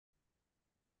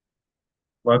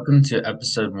Welcome to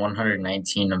episode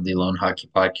 119 of the Lone Hockey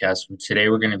Podcast. Today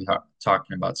we're going to be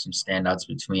talking about some standouts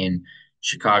between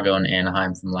Chicago and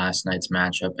Anaheim from last night's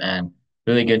matchup, and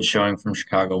really good showing from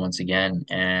Chicago once again.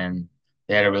 And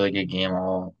they had a really good game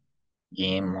all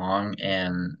game long,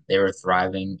 and they were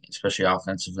thriving, especially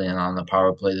offensively and on the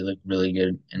power play. They looked really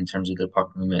good in terms of their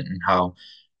puck movement and how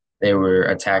they were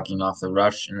attacking off the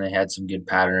rush, and they had some good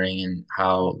patterning and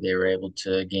how they were able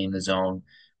to gain the zone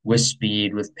with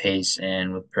speed, with pace,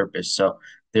 and with purpose. So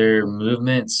their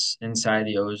movements inside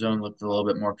the ozone looked a little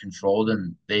bit more controlled,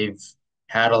 and they've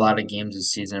had a lot of games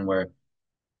this season where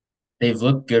they've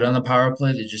looked good on the power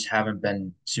play. They just haven't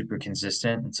been super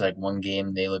consistent. It's like one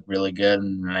game they look really good,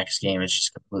 and the next game it's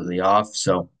just completely off.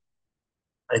 So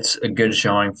it's a good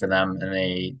showing for them, and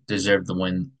they deserved the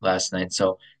win last night.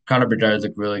 So Connor Bedard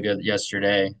looked really good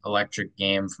yesterday. Electric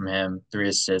game from him, 3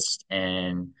 assists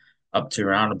and up to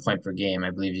around a point per game.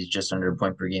 I believe he's just under a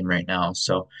point per game right now.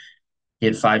 So he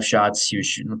had 5 shots. He was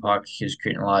shooting the puck. He was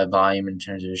creating a lot of volume in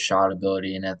terms of his shot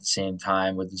ability, and at the same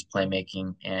time with his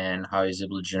playmaking and how he's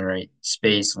able to generate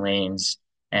space, lanes,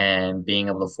 and being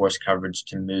able to force coverage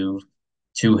to move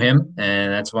to him.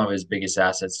 And that's one of his biggest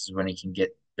assets is when he can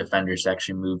get defenders to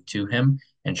actually move to him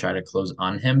and try to close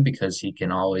on him because he can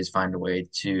always find a way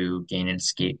to gain an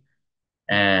escape.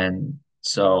 And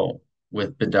so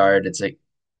with Bedard, it's a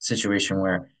situation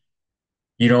where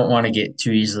you don't want to get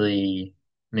too easily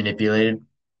manipulated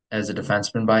as a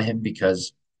defenseman by him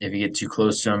because if you get too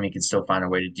close to him, he can still find a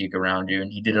way to deke around you.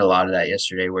 And he did a lot of that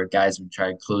yesterday where guys would try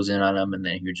to close in on him and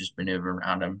then he would just maneuver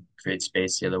around him, create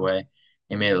space the other way.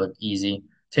 He made it look easy.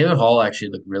 Taylor Hall actually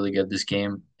looked really good this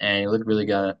game and he looked really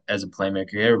good as a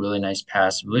playmaker. He had a really nice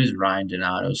pass. I believe it was Ryan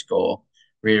Donato's goal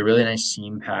where he had a really nice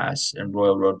seam pass and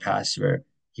Royal Road pass where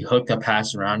he hooked a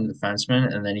pass around the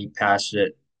defenseman and then he passed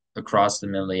it across the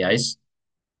middle of the ice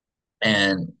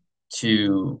and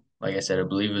to, like I said, I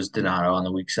believe it was Donato on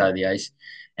the weak side of the ice,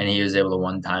 and he was able to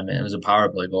one time it. It was a power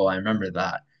play goal. I remember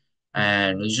that.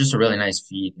 And it was just a really nice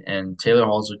feed. And Taylor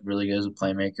Hall's looked really good as a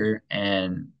playmaker.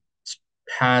 And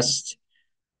past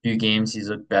few games, he's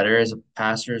looked better as a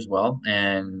passer as well.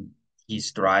 And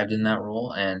he's thrived in that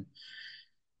role. And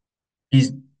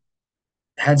he's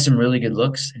had some really good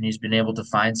looks and he's been able to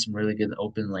find some really good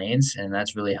open lanes and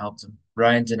that's really helped him.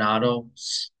 Ryan Donato,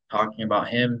 talking about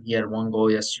him, he had one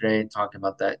goal yesterday, talking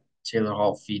about that Taylor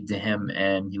Hall feed to him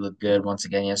and he looked good once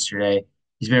again yesterday.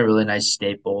 He's been a really nice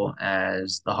staple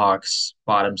as the Hawks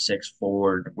bottom six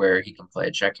forward where he can play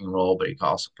a checking role, but he can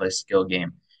also play a skill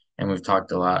game. And we've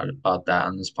talked a lot about that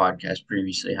on this podcast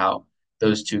previously, how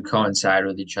those two coincide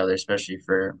with each other, especially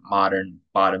for modern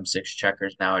bottom six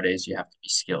checkers nowadays. You have to be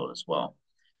skilled as well.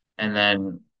 And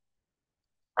then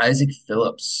Isaac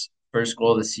Phillips, first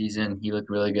goal of the season, he looked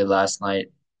really good last night.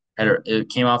 It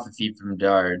came off a feed from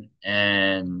Dard,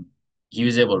 and he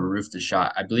was able to roof the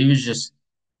shot. I believe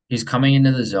he's coming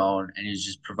into the zone and he's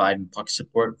just providing puck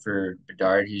support for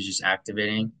Bedard. He's just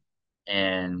activating,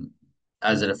 and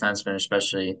as a defenseman,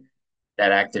 especially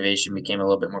that activation became a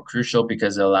little bit more crucial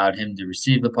because it allowed him to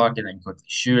receive the puck and then quickly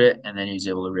shoot it, and then he was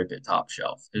able to rip it top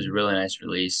shelf. It was a really nice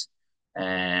release,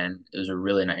 and it was a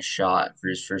really nice shot for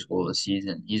his first goal of the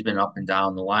season. He's been up and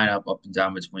down the lineup, up and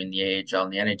down between the AHL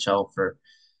and the NHL for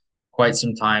quite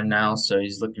some time now, so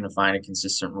he's looking to find a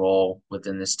consistent role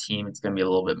within this team. It's going to be a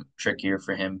little bit trickier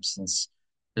for him since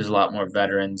there's a lot more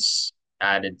veterans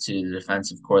added to the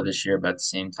defensive core this year, but at the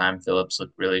same time, Phillips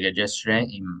looked really good yesterday.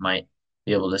 He might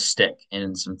be able to stick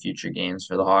in some future games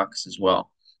for the Hawks as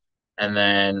well. And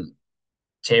then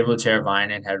Teuvo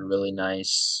Teravainen had a really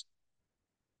nice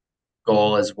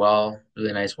goal as well.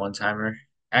 Really nice one timer.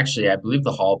 Actually, I believe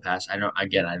the Hall pass. I don't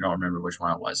remember which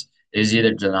one it was. It was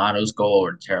either Donato's goal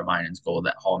or Teravainen's goal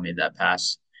that Hall made that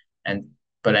pass. And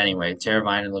but anyway,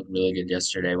 Teravainen looked really good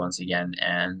yesterday once again,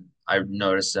 and I've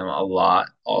noticed him a lot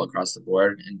all across the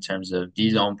board in terms of D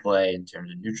zone play, in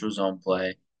terms of neutral zone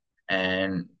play,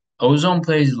 and O zone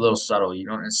play is a little subtle. You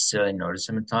don't necessarily notice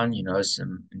him a ton. You notice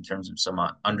him in terms of some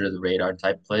under the radar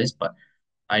type plays, but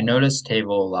I notice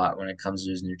Table a lot when it comes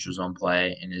to his neutral zone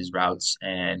play and his routes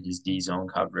and his D zone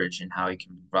coverage and how he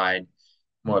can provide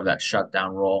more of that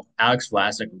shutdown role. Alex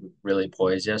Vlasic really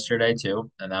poised yesterday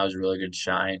too, and that was a really good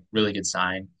shine, really good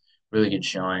sign, really good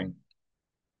showing.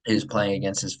 He was playing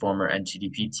against his former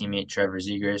NTDP teammate Trevor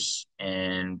Zegras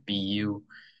and BU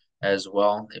as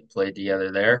well. They played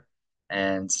together there.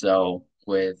 And so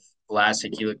with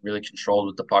Vlasic, he looked really controlled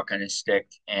with the puck on his stick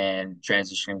and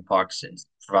transitioning pucks and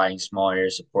providing small area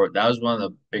support. That was one of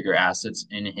the bigger assets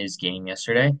in his game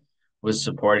yesterday, was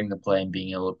supporting the play and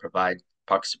being able to provide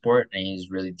puck support. And he's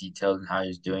really detailed in how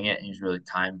he's doing it. And he's really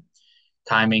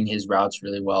timing his routes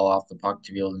really well off the puck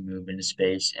to be able to move into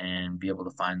space and be able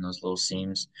to find those little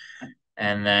seams.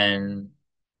 And then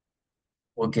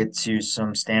we'll get to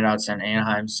some standouts on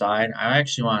Anaheim's side. I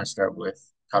actually want to start with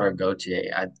Cutter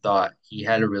Gauthier. I thought he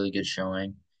had a really good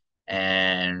showing,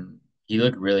 and he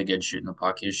looked really good shooting the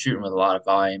puck. He was shooting with a lot of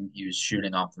volume. He was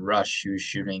shooting off the rush. He was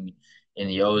shooting in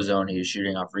the O zone. He was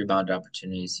shooting off rebound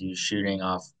opportunities. He was shooting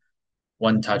off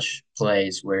one touch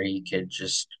plays where he could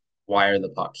just wire the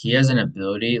puck. He has an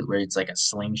ability where it's like a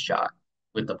slingshot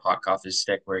with the puck off his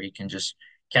stick where he can just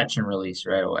catch and release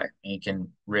right away and he can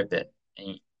rip it.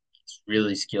 And he's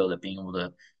really skilled at being able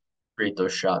to create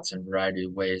those shots in a variety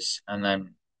of ways. And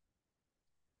then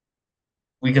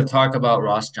we could talk about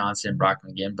Ross Johnson, Brock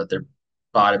McGinn, but they're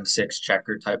bottom six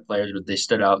checker type players, but they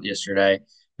stood out yesterday.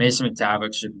 Mason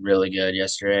McTavish looked really good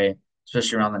yesterday,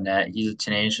 especially around the net. He's a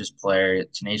tenacious player,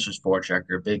 tenacious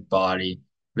forechecker, big body,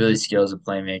 really skilled as a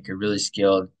playmaker, really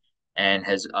skilled, and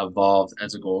has evolved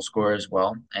as a goal scorer as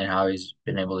well, and how he's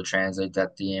been able to translate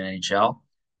that to the NHL.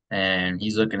 And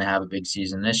he's looking to have a big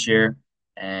season this year,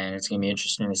 and it's going to be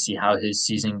interesting to see how his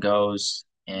season goes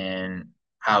and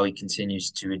how he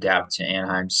continues to adapt to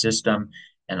Anaheim's system.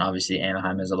 And obviously,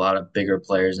 Anaheim has a lot of bigger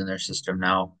players in their system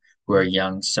now who are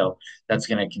young. So that's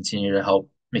going to continue to help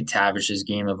McTavish's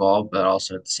game evolve, but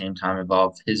also at the same time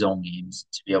evolve his own games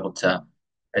to be able to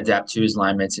adapt to his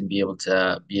line mates and be able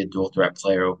to be a dual threat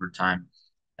player over time.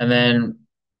 And then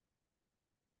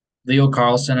Leo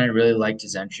Carlson, I really liked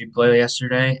his entry play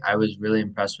yesterday. I was really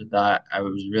impressed with that. I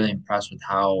was really impressed with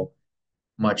how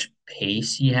much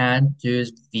pace he had to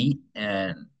his feet.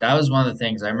 And that was one of the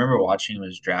things I remember watching him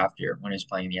as draft year when he was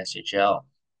playing the SHL.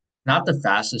 Not the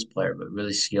fastest player, but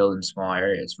really skilled in small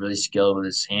areas, really skilled with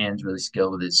his hands, really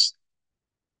skilled with his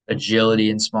agility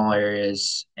in small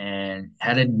areas, and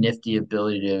had a nifty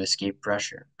ability to escape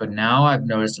pressure. But now I've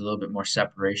noticed a little bit more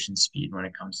separation speed when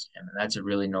it comes to him. And that's a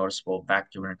really noticeable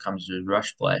factor when it comes to his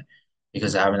rush play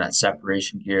because having that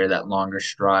separation gear, that longer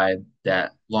stride,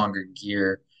 that longer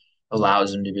gear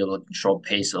allows him to be able to control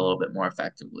pace a little bit more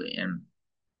effectively. And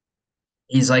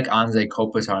he's like Anze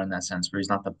Kopitar in that sense, where he's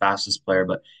not the fastest player,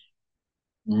 but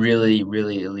really,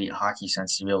 really elite hockey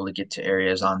sense to be able to get to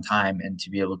areas on time and to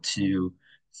be able to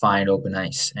find open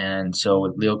ice. And so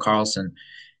with Leo Carlson,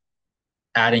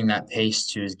 adding that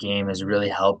pace to his game has really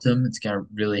helped him. It's going to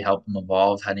really help him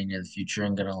evolve heading into the future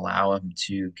and going to allow him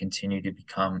to continue to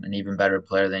become an even better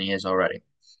player than he is already.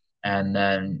 And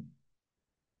then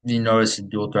you notice his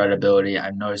dual threat ability.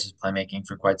 I've noticed his playmaking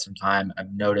for quite some time.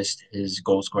 I've noticed his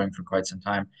goal scoring for quite some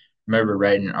time. I remember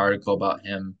writing an article about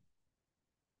him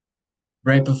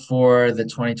right before the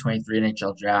 2023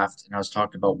 NHL draft, and I was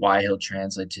talking about why he'll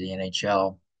translate to the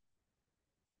NHL.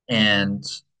 And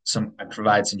I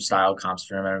provide some style comps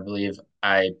for him. And I believe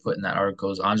I put in that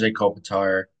article is Anze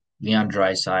Kopitar, Leon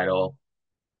Draisaitl,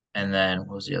 and then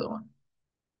what was the other one?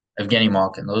 Evgeny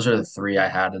Malkin. Those are the three I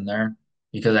had in there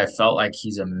because I felt like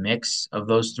he's a mix of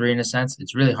those three in a sense.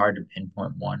 It's really hard to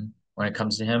pinpoint one when it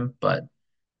comes to him, but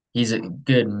he's a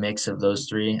good mix of those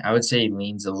three. I would say he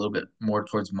leans a little bit more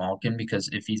towards Malkin because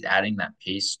if he's adding that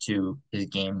pace to his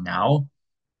game now,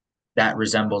 that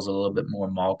resembles a little bit more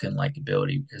Malkin-like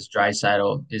ability because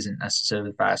Draisaitl isn't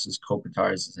necessarily the fastest.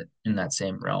 Kopitar is in that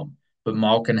same realm, but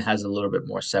Malkin has a little bit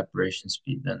more separation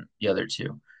speed than the other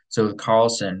two. So with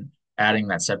Carlson adding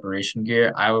that separation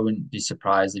gear, I wouldn't be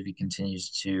surprised if he continues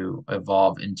to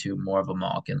evolve into more of a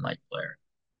Malkin-like player,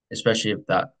 especially if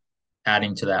that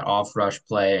adding to that off rush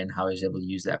play and how he's able to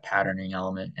use that patterning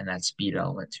element and that speed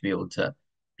element to be able to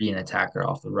be an attacker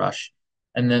off the rush.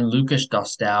 And then Lucas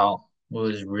Dostal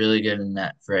was really good in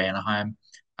that for Anaheim.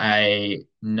 I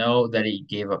know that he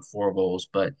gave up 4 goals,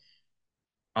 but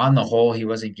on the whole, he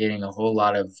wasn't getting a whole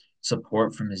lot of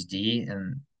support from his D,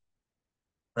 and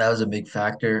that was a big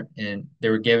factor. And they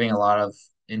were giving a lot of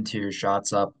interior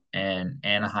shots up, and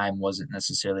Anaheim wasn't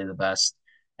necessarily the best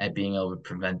at being able to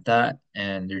prevent that.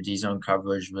 And their D zone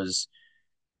coverage was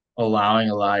allowing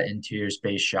a lot of interior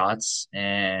space shots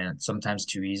and sometimes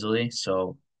too easily.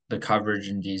 So the coverage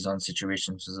in D zone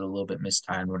situations was a little bit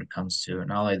mistimed when it comes to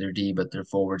not only their D, but their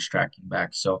forwards tracking back.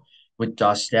 So with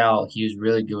Dostal, he was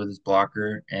really good with his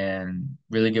blocker and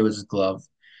really good with his glove.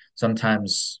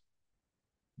 Sometimes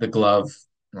the glove,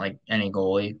 like any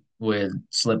goalie, would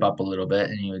slip up a little bit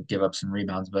and he would give up some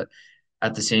rebounds. But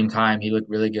at the same time, he looked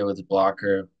really good with his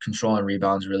blocker, controlling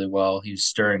rebounds really well. He was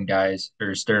stirring guys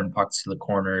or stirring pucks to the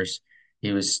corners.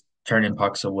 He was turning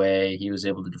pucks away. He was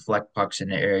able to deflect pucks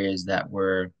into areas that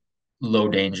were low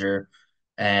danger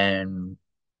and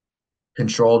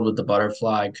controlled with the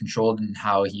butterfly, controlled in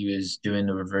how he was doing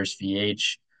the reverse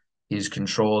VH. He was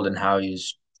controlled in how he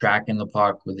was tracking the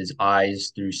puck with his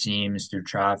eyes through seams, through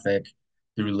traffic,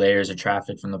 through layers of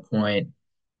traffic from the point.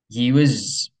 He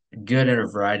was good in a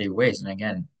variety of ways. And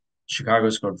again, Chicago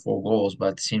scored 4 goals, but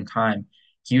at the same time,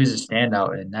 he was a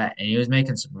standout in that, and he was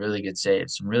making some really good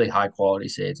saves, some really high quality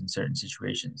saves in certain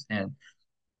situations. And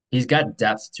he's got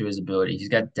depth to his ability. He's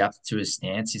got depth to his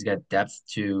stance. He's got depth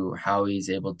to how he's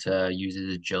able to use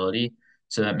his agility.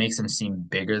 So that makes him seem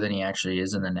bigger than he actually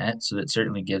is in the net. So that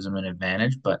certainly gives him an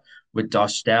advantage. But with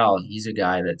Dostal, he's a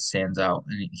guy that stands out,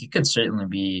 and he could certainly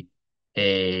be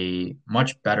a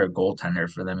much better goaltender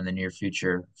for them in the near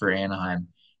future for Anaheim.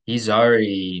 He's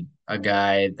already a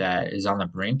guy that is on the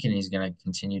brink, and he's going to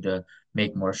continue to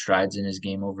make more strides in his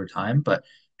game over time. But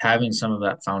having some of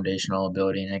that foundational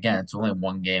ability. And again, it's only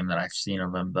one game that I've seen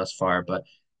of him thus far, but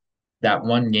that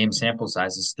one game sample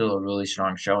size is still a really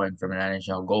strong showing from an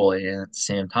NHL goalie. And at the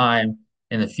same time,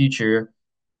 in the future,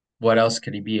 what else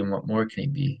could he be and what more can he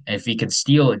be? And if he could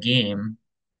steal a game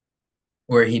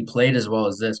where he played as well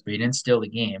as this, but he didn't steal the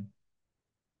game,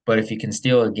 but if he can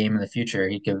steal a game in the future,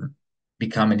 he could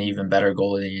become an even better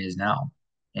goalie than he is now.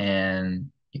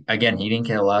 And again, he didn't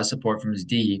get a lot of support from his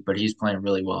D, but he's playing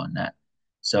really well in net.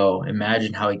 So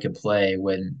imagine how he could play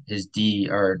when his D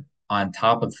are on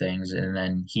top of things, and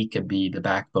then he could be the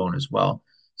backbone as well.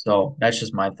 So that's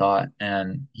just my thought.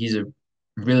 And he's a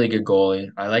really good goalie.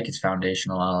 I like his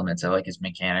foundational elements. I like his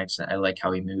mechanics. I like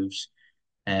how he moves.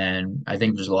 And I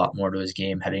think there's a lot more to his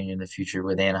game heading in the future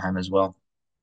with Anaheim as well.